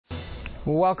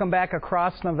Welcome back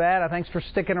across Nevada. Thanks for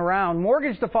sticking around.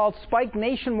 Mortgage defaults spiked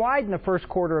nationwide in the first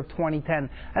quarter of 2010.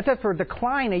 That's after a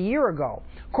decline a year ago.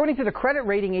 According to the credit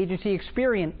rating agency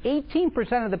Experian,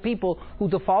 18% of the people who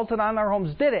defaulted on their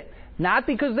homes did it, not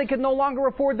because they could no longer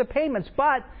afford the payments,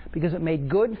 but because it made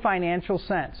good financial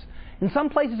sense. In some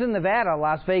places in Nevada,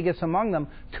 Las Vegas among them,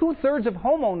 2/3 of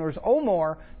homeowners owe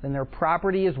more than their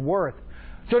property is worth.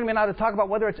 Joining me now to talk about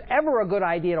whether it's ever a good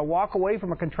idea to walk away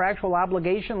from a contractual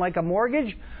obligation like a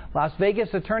mortgage, Las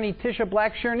Vegas attorney Tisha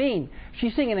Black Chernine.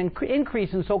 She's seeing an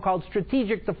increase in so-called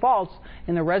strategic defaults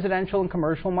in the residential and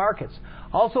commercial markets.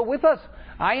 Also with us,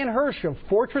 Ian Hirsch of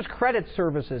Fortress Credit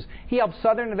Services. He helps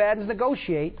Southern Nevadans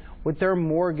negotiate with their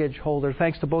mortgage holders.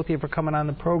 Thanks to both of you for coming on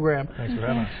the program. Thanks for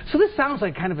having us. So this sounds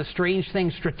like kind of a strange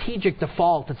thing, strategic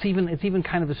default. It's even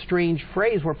kind of a strange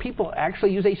phrase where people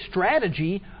actually use a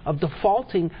strategy of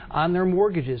defaulting on their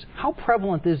mortgages. How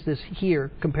prevalent is this here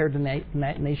compared to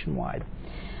nationwide?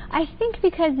 I think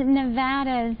because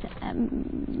Nevada's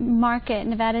market,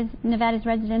 Nevada's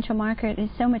residential market is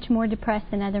so much more depressed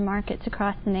than other markets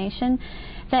across the nation,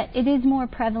 that it is more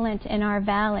prevalent in our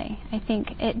valley. I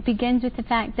think it begins with the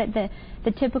fact that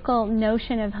the typical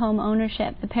notion of home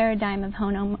ownership, the paradigm of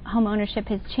home ownership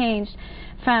has changed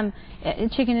from a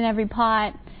chicken in every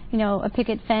pot, you know, a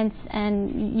picket fence,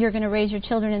 and you're going to raise your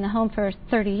children in the home for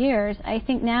 30 years. I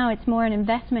think now it's more an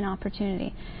investment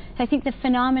opportunity. I think the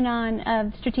phenomenon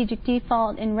of strategic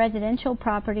default in residential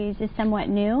properties is somewhat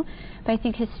new, but I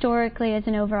think historically as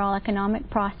an overall economic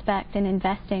prospect in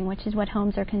investing, which is what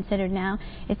homes are considered now,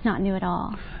 it's not new at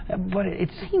all. But it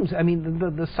seems, I mean,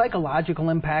 the psychological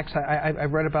impacts,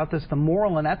 I've read about this, the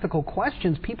moral and ethical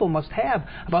questions people must have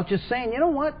about just saying, you know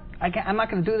what, I'm not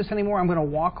going to do this anymore, I'm going to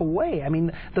walk away. I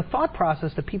mean, the thought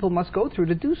process that people must go through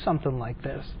to do something like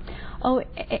this. Oh,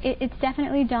 it's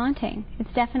definitely daunting.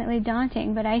 It's definitely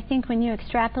daunting, but I think when you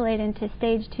extrapolate into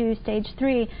stage 2, stage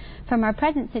 3 from our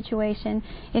present situation,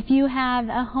 if you have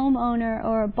a homeowner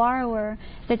or a borrower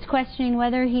that's questioning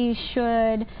whether he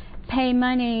should pay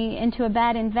money into a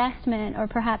bad investment or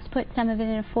perhaps put some of it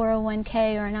in a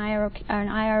 401k or an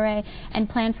IRA and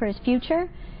plan for his future,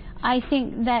 I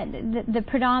think that the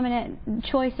predominant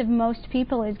choice of most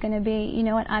people is going to be, you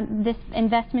know what, this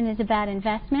investment is a bad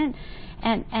investment.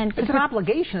 And it's an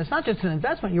obligation. It's not just an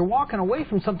investment. You're walking away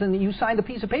from something that you signed a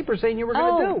piece of paper saying you were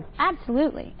going to do.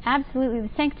 Absolutely. Absolutely.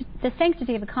 The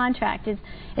sanctity of a contract is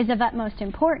of utmost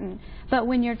importance. But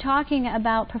when you're talking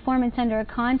about performance under a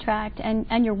contract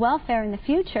and your welfare in the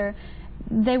future,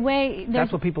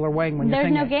 that's what people are weighing when you're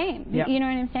saying there's no game. Yeah. You know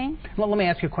what I'm saying? Well, let me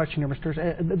ask you a question here,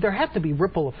 Mr. There have to be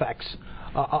ripple effects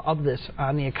of this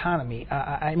on the economy.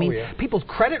 I mean, people's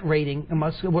credit rating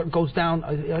goes down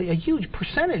a huge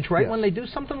percentage, right, when they do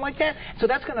something like that? So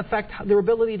that's going to affect their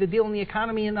ability to deal in the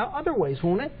economy in other ways,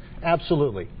 won't it?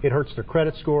 Absolutely. It hurts their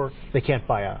credit score. They can't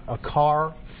buy a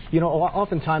car. You know,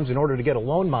 oftentimes in order to get a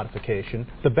loan modification,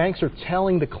 the banks are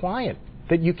telling the client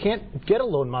that you can't get a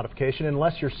loan modification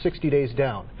unless you're 60 days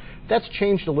down. That's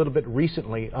changed a little bit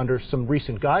recently under some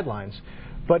recent guidelines,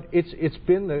 but it's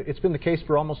been the case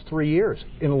for almost 3 years.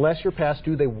 Unless you're past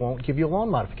due, they won't give you a loan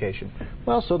modification.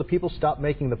 Well, so the people stop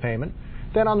making the payment.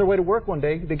 Then on their way to work one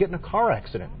day, they get in a car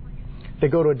accident. They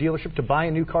go to a dealership to buy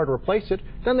a new car to replace it.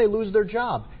 Then they lose their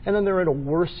job, and then they're in a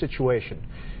worse situation.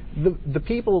 The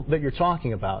people that you're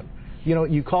talking about, you know,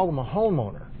 you call them a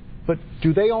homeowner, but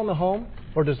do they own the home?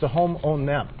 Or does the home own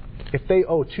them? If they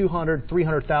owe $200,000,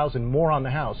 $300,000 more on the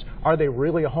house, are they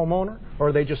really a homeowner, or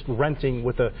are they just renting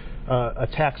with a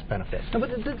tax benefit? No,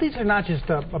 but these are not just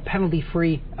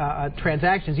penalty-free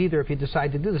transactions either. If you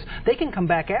decide to do this, they can come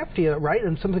back after you, right?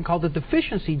 And something called a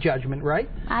deficiency judgment, right?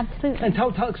 Absolutely. And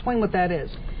explain what that is.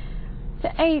 So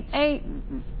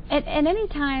at any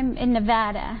time in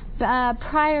Nevada,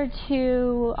 prior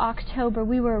to October,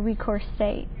 we were a recourse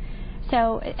state.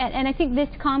 So, and I think this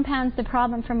compounds the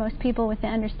problem for most people with the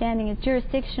understanding is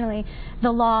jurisdictionally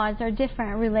the laws are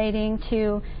different relating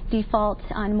to defaults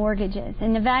on mortgages.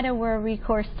 In Nevada, we're a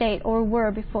recourse state, or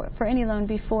were before, for any loan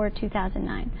before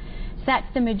 2009. So that's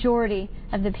the majority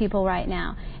of the people right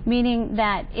now, meaning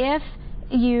that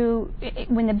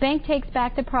when the bank takes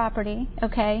back the property,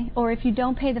 okay, or if you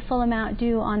don't pay the full amount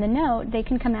due on the note, they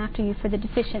can come after you for the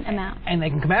deficient amount. And they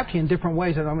can come after you in different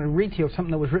ways. And I'm going to read to you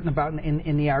something that was written about in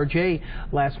the RJ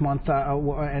last month,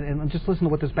 and just listen to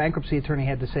what this bankruptcy attorney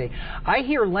had to say. I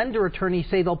hear lender attorneys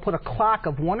say they'll put a clock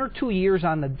of 1 or 2 years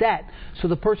on the debt so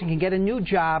the person can get a new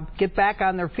job, get back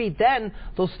on their feet. Then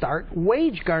they'll start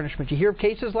wage garnishment. You hear of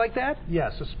cases like that?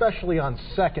 Yes, especially on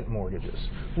second mortgages.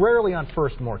 Rarely on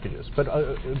first mortgages, but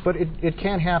it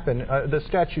can happen. The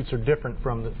statutes are different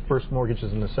from the first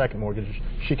mortgages and the second mortgages.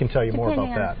 She can tell you more about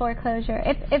that. Depending on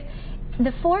foreclosure.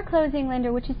 The foreclosing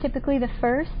lender, which is typically the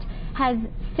first, has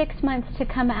 6 months to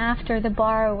come after the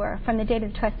borrower from the date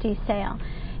of the trustee's sale.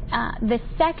 The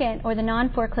second, or the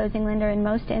non-foreclosing lender in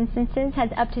most instances, has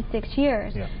up to 6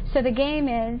 years. Yeah. So the game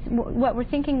is, what we're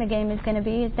thinking the game is going to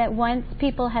be, is that once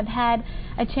people have had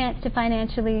a chance to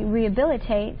financially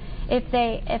rehabilitate, if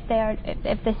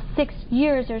the 6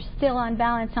 years are still on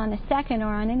balance on the second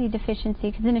or on any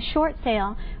deficiency, because in a short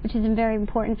sale, which is very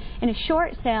important, in a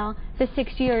short sale, the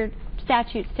 6-year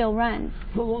statute still runs.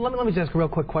 Well, let me just ask a real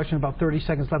quick question, about 30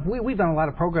 seconds left. We've done a lot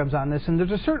of programs on this, and there's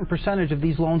a certain percentage of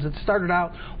these loans that started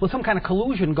out with some kind of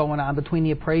collusion going on between the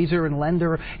appraiser and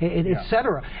lender, et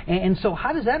cetera. And so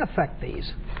how does that affect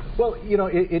these? Well, you know,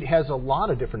 it has a lot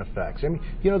of different effects. I mean,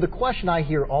 you know, the question I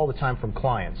hear all the time from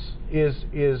clients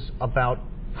is about,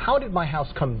 how did my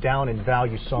house come down in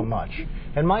value so much?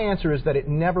 And my answer is that it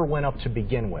never went up to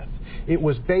begin with. It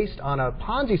was based on a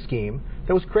Ponzi scheme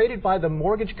that was created by the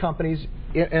mortgage companies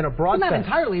in a broad sense. Not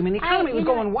entirely. I mean, the economy was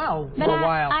going well for a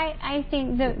while. I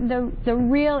think the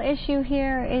real issue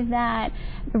here is that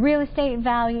real estate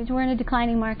values, we're in a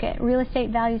declining market, real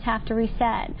estate values have to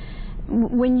reset.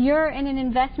 When you're in an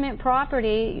investment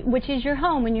property, which is your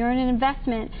home, when you're in an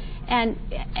investment and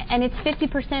it's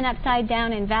 50% upside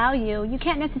down in value, you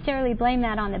can't necessarily blame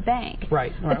that on the bank.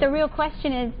 Right. But the real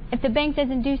question is, if the bank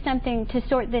doesn't do something to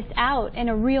sort this out in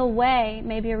a real way,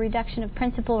 maybe a reduction of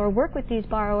principal or work with these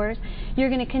borrowers, you're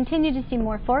going to continue to see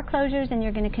more foreclosures and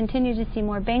you're going to continue to see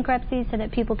more bankruptcies so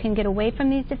that people can get away from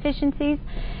these deficiencies.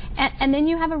 And then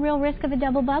you have a real risk of a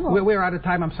double bubble. We're out of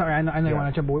time. I'm sorry. I know you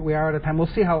want to jump, but we are out of time. We'll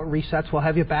see how it resets. We'll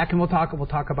have you back, and we'll talk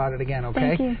about it again,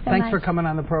 okay? Thank you so Thanks much for coming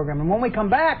on the program. And when we come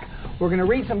back, we're going to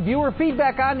read some viewer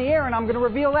feedback on the air, and I'm going to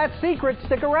reveal that secret.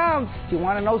 Stick around if you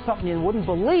want to know something you wouldn't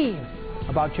believe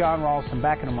about Jon Ralston.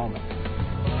 Back in a moment.